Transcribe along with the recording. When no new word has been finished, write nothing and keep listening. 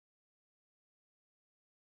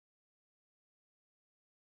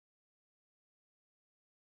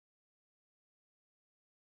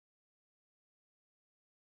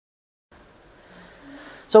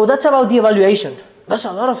So that's about the evaluation. There's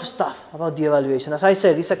a lot of stuff about the evaluation. As I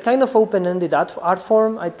said, it's a kind of open-ended art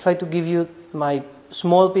form. I try to give you my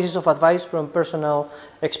small pieces of advice from personal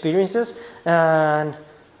experiences, and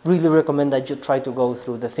really recommend that you try to go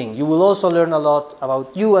through the thing. You will also learn a lot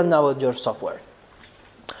about you and about your software.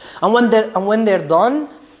 And when they're done,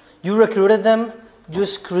 you recruited them, you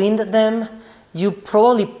screened them, you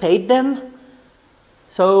probably paid them,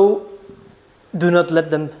 so do not let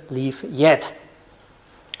them leave yet.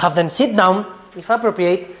 Have them sit down, if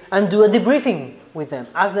appropriate, and do a debriefing with them.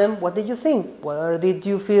 Ask them, what did you think? Where did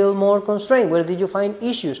you feel more constrained? Where did you find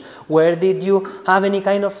issues? Where did you have any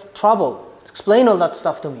kind of trouble? Explain all that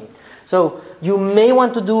stuff to me. So you may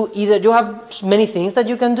want to do either, you have many things that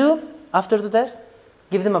you can do after the test.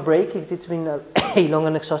 Give them a break if it's been a long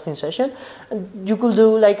and exhausting session. And you could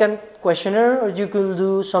do like a questionnaire, or you could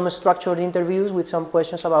do some structured interviews with some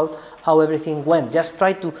questions about how everything went. Just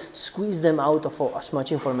try to squeeze them out of as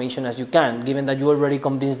much information as you can, given that you already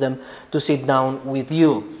convinced them to sit down with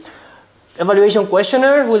you. Evaluation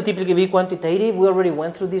questionnaires will typically be quantitative. We already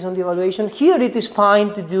went through this on the evaluation. Here it is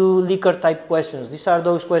fine to do Likert type questions. These are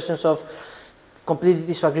those questions of completely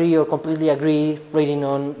disagree or completely agree, rating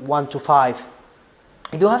on 1 to 5.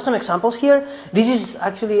 I do have some examples here. This is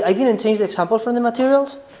actually, I didn't change the example from the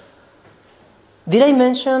materials. Did I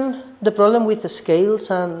mention the problem with the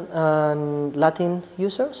scales and Latin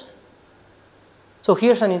users? So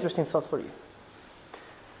here's an interesting thought for you.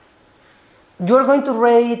 You are going to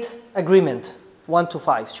rate agreement 1 to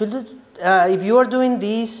 5. If you are doing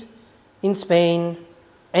this in Spain,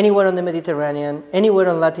 anywhere on the Mediterranean, anywhere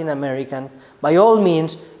on Latin American, by all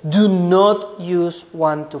means, do not use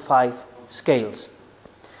 1 to 5 scales.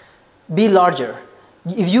 Be larger.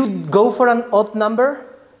 If you go for an odd number,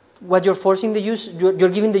 what you're forcing the user, you're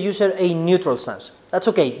giving the user a neutral stance. That's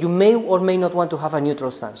okay. You may or may not want to have a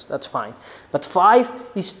neutral stance. That's fine. But 5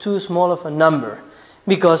 is too small of a number,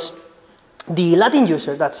 because the Latin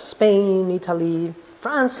user, that's Spain, Italy,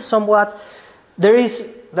 France, somewhat, there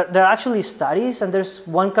are actually studies, and there's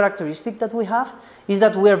one characteristic that we have, is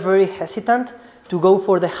that we are very hesitant to go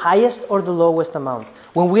for the highest or the lowest amount.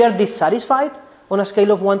 When we are dissatisfied, on a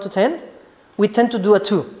scale of 1 to 10, we tend to do a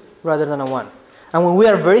 2 rather than a 1. And when we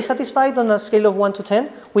are very satisfied on a scale of 1 to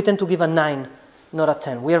 10, we tend to give a 9, not a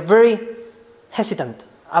 10. We are very hesitant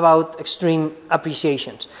about extreme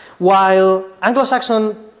appreciations, while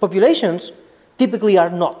Anglo-Saxon populations typically are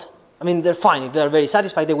not. I mean, they're fine. If they're very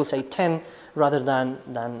satisfied, they will say 10 rather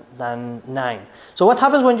than 9. So what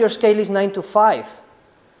happens when your scale is 9 to 5?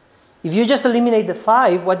 If you just eliminate the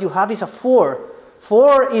 5, what you have is a 4.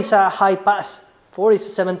 4 is a high pass. 4 is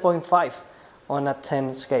 7.5 on a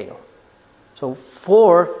 10 scale. So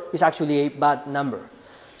 4 is actually a bad number.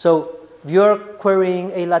 So if you're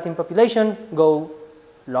querying a Latin population, go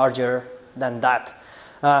larger than that.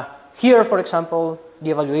 Here, for example,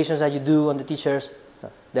 the evaluations that you do on the teachers,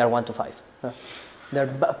 they are 1 to 5. They're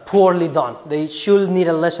poorly done. They should need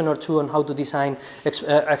a lesson or two on how to design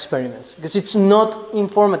experiments, because it's not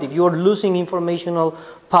informative. You're losing informational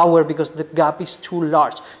power because the gap is too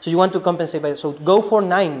large. So you want to compensate by that. So go for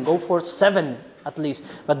 9, go for 7 at least,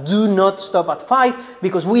 but do not stop at 5,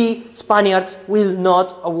 because we Spaniards will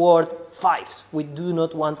not award 5s. We do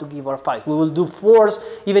not want to give our 5s. We will do 4s,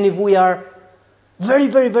 even if we are very,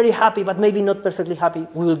 very, very happy, but maybe not perfectly happy.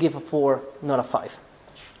 We will give a 4, not a 5.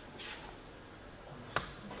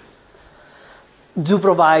 Do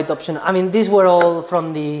provide optional. I mean, these were all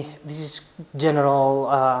from this is general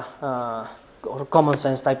or common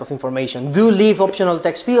sense type of information. Do leave optional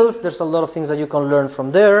text fields. There's a lot of things that you can learn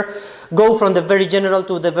from there. Go from the very general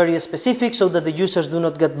to the very specific, so that the users do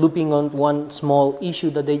not get looping on one small issue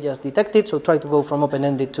that they just detected. So try to go from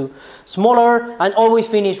open-ended to smaller, and always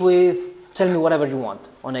finish with tell me whatever you want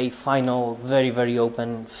on a final, very, very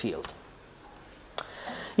open field.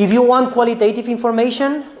 If you want qualitative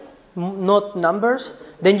information, not numbers,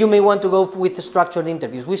 then you may want to go with structured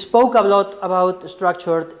interviews. We spoke a lot about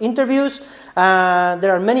structured interviews.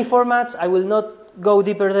 There are many formats. I will not go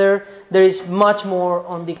deeper there. There is much more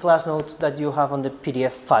on the class notes that you have on the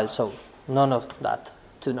PDF file, so none of that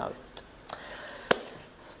to know it.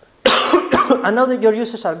 And now that your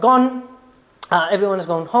users are gone, everyone has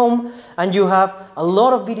gone home, and you have a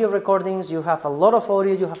lot of video recordings, you have a lot of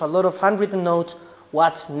audio, you have a lot of handwritten notes.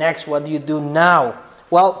 What's next? What do you do now?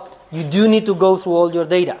 Well, you do need to go through all your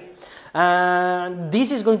data. And this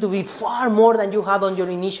is going to be far more than you had on your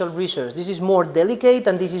initial research. This is more delicate,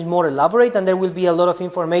 and this is more elaborate, and there will be a lot of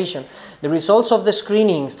information. The results of the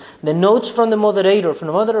screenings, the notes from the moderator, from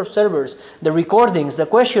the other observers, the recordings, the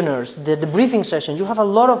questionnaires, the debriefing session. You have a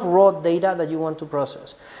lot of raw data that you want to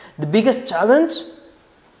process. The biggest challenge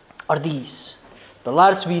are these. the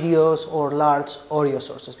large videos or large audio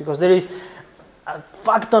sources, because there is a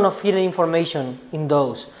fuck ton of hidden information in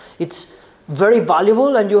those. It's very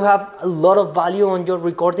valuable, and you have a lot of value on your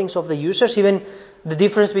recordings of the users, even the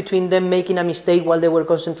difference between them making a mistake while they were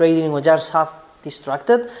concentrating or just have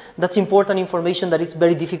distracted. That's important information that it's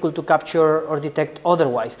very difficult to capture or detect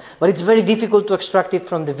otherwise, but it's very difficult to extract it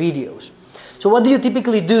from the videos. So what do you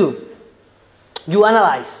typically do? You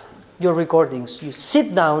analyze your recordings. You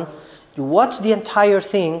sit down, you watch the entire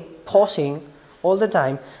thing, pausing all the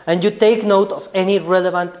time, and you take note of any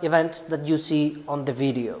relevant events that you see on the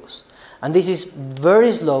videos. And this is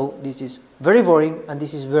very slow, this is very boring, and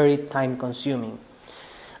this is very time consuming.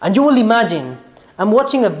 And you will imagine, I'm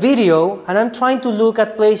watching a video and I'm trying to look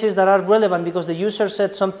at places that are relevant because the user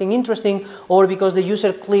said something interesting or because the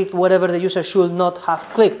user clicked whatever the user should not have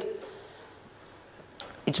clicked.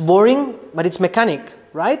 It's boring, but it's mechanic,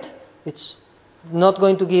 right? It's not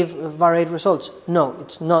going to give varied results. No,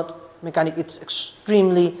 it's not mechanic, it's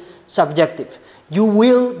extremely subjective. You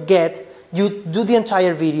do the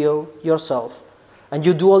entire video yourself, and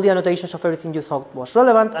you do all the annotations of everything you thought was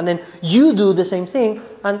relevant, and then you do the same thing,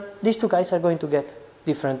 and these two guys are going to get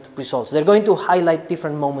different results. They're going to highlight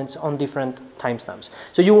different moments on different timestamps.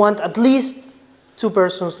 So you want at least 2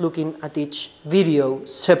 persons looking at each video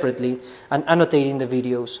separately and annotating the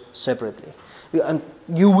videos separately. And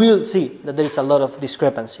you will see that there is a lot of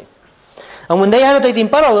discrepancy. And when they annotate in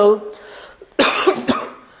parallel,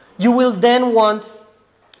 you will then want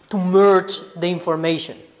to merge the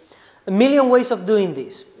information. A million ways of doing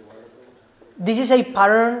this. This is a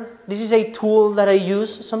pattern, this is a tool that I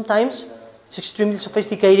use sometimes. It's extremely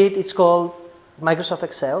sophisticated. It's called Microsoft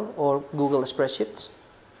Excel or Google Spreadsheets.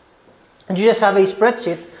 And you just have a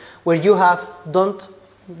spreadsheet where you have,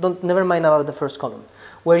 never mind about the first column,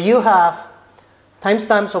 where you have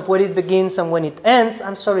timestamps of where it begins and when it ends.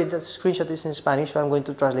 I'm sorry, the screenshot is in Spanish, so I'm going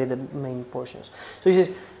to translate the main portions. So this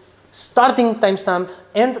is starting timestamp,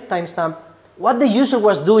 end timestamp, what the user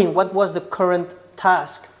was doing, what was the current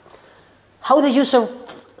task, how the user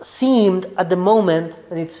seemed at the moment,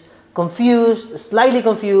 and it's confused, slightly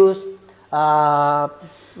confused,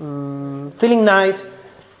 feeling nice,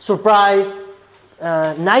 surprised,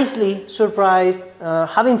 nicely surprised,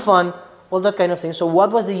 having fun, all that kind of thing. So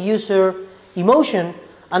what was the user emotion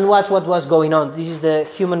and what was going on? This is the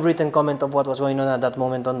human written comment of what was going on at that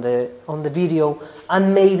moment on the video,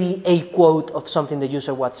 and maybe a quote of something the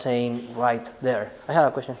user was saying right there. I have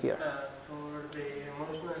a question here. For the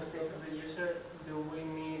emotional state of the user, do we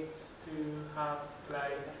need to have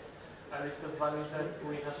like a list of values that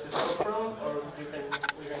we have to go from, or we can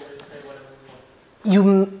just say whatever we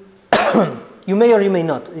want? You may or you may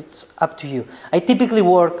not, it's up to you. I typically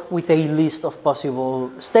work with a list of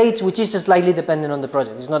possible states, which is slightly dependent on the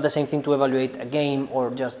project. It's not the same thing to evaluate a game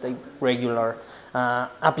or just a regular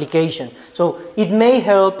application. So it may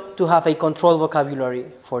help to have a control vocabulary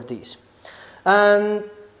for this. And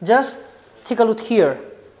just take a look here.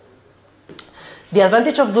 The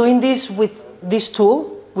advantage of doing this with this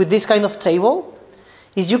tool, with this kind of table,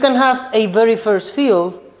 is you can have a very first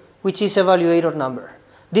field, which is evaluator number.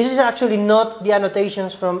 This is actually not the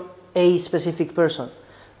annotations from a specific person.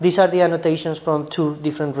 These are the annotations from 2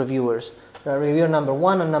 different reviewers, reviewer number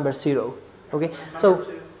 1 and number 0. Okay, so,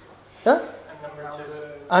 huh?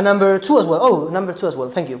 And number 2 as well. Oh, number 2 as well.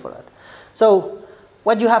 Thank you for that. So,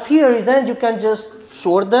 what you have here is then you can just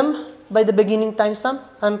sort them by the beginning timestamp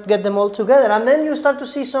and get them all together, and then you start to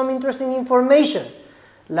see some interesting information.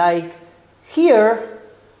 Like here,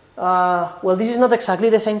 well, this is not exactly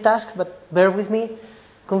the same task, but bear with me.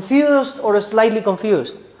 Confused or slightly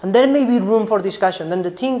confused, and there may be room for discussion. Then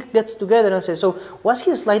the team gets together and says, so was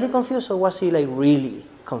he slightly confused or was he like really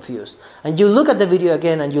confused? And you look at the video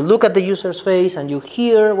again and you look at the user's face and you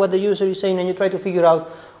hear what the user is saying and you try to figure out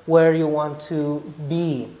where you want to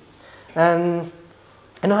be. And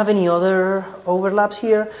I don't have any other overlaps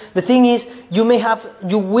here. The thing is, you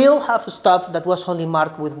will have stuff that was only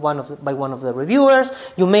marked with by one of the reviewers.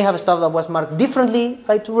 You may have stuff that was marked differently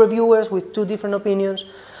by 2 reviewers with 2 different opinions.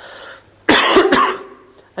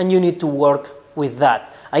 And you need to work with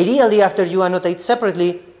that. Ideally, after you annotate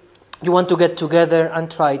separately, you want to get together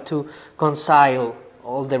and try to reconcile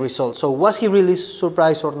all the results. So was he really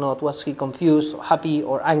surprised or not? Was he confused, happy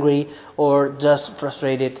or angry, or just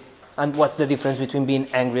frustrated? And what's the difference between being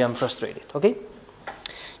angry and frustrated, okay?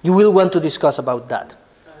 You will want to discuss about that.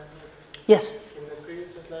 Yes? In the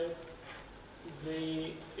previous slide,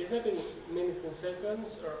 is that in minutes and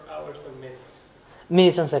seconds or hours and minutes?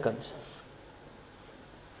 Minutes and seconds.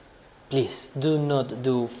 Please, do not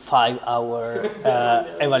do 5-hour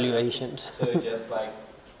evaluations. So just like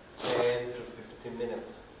 10 to 15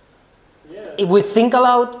 minutes. With think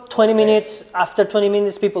aloud, 20 minutes, after 20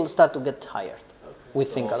 minutes, people start to get tired. With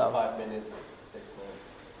So think aloud. 5 minutes, 6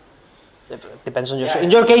 minutes. Depends on your show.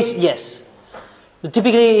 In your case, yes. But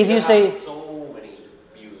typically, if you say... so many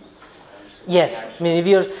views. Yes. I mean, if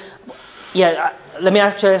you're... Yeah, let me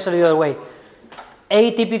actually answer it the other way.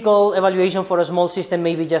 A typical evaluation for a small system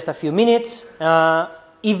may be just a few minutes.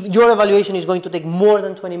 If your evaluation is going to take more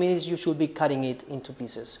than 20 minutes, you should be cutting it into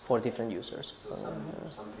pieces for different users. So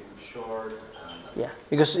something short. Yeah,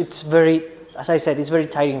 because it's very, as I said, it's very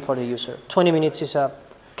tiring for the user. 20 minutes is a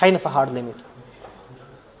kind of a hard limit.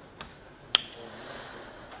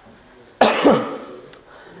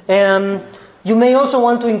 You may also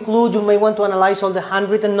want to include, you may want to analyze all the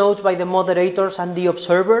handwritten notes by the moderators and the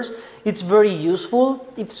observers. It's very useful.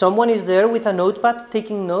 If someone is there with a notepad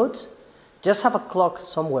taking notes, just have a clock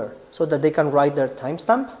somewhere so that they can write their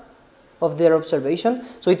timestamp of their observation.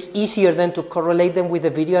 So it's easier then to correlate them with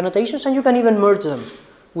the video annotations, and you can even merge them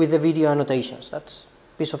with the video annotations. That's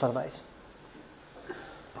a piece of advice.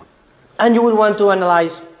 And you will want to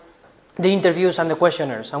analyze the interviews and the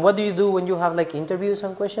questionnaires. And what do you do when you have like interviews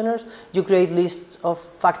and questionnaires? You create lists of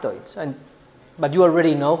factoids. But you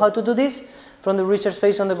already know how to do this from the research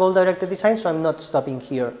phase on the goal-directed design, so I'm not stopping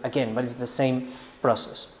here again, but it's the same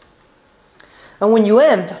process. And when you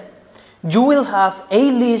end, you will have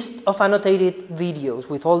a list of annotated videos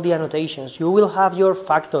with all the annotations. You will have your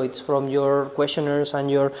factoids from your questionnaires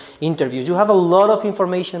and your interviews. You have a lot of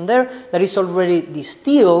information there that is already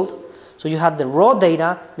distilled. So you have the raw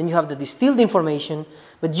data, then you have the distilled information,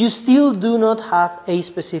 but you still do not have a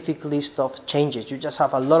specific list of changes. You just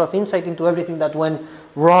have a lot of insight into everything that went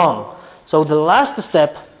wrong. So the last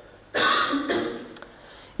step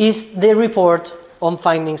is the report on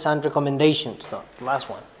findings and recommendations. No, the last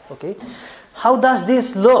one. Okay. How does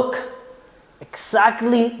this look?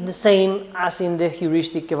 Exactly the same as in the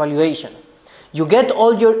heuristic evaluation. You get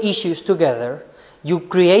all your issues together, you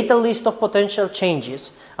create a list of potential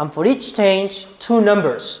changes, and for each change, two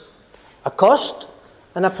numbers, a cost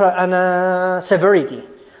and a severity.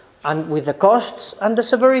 And with the costs and the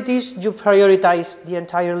severities, you prioritize the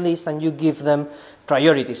entire list and you give them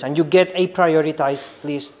priorities, and you get a prioritized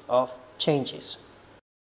list of changes.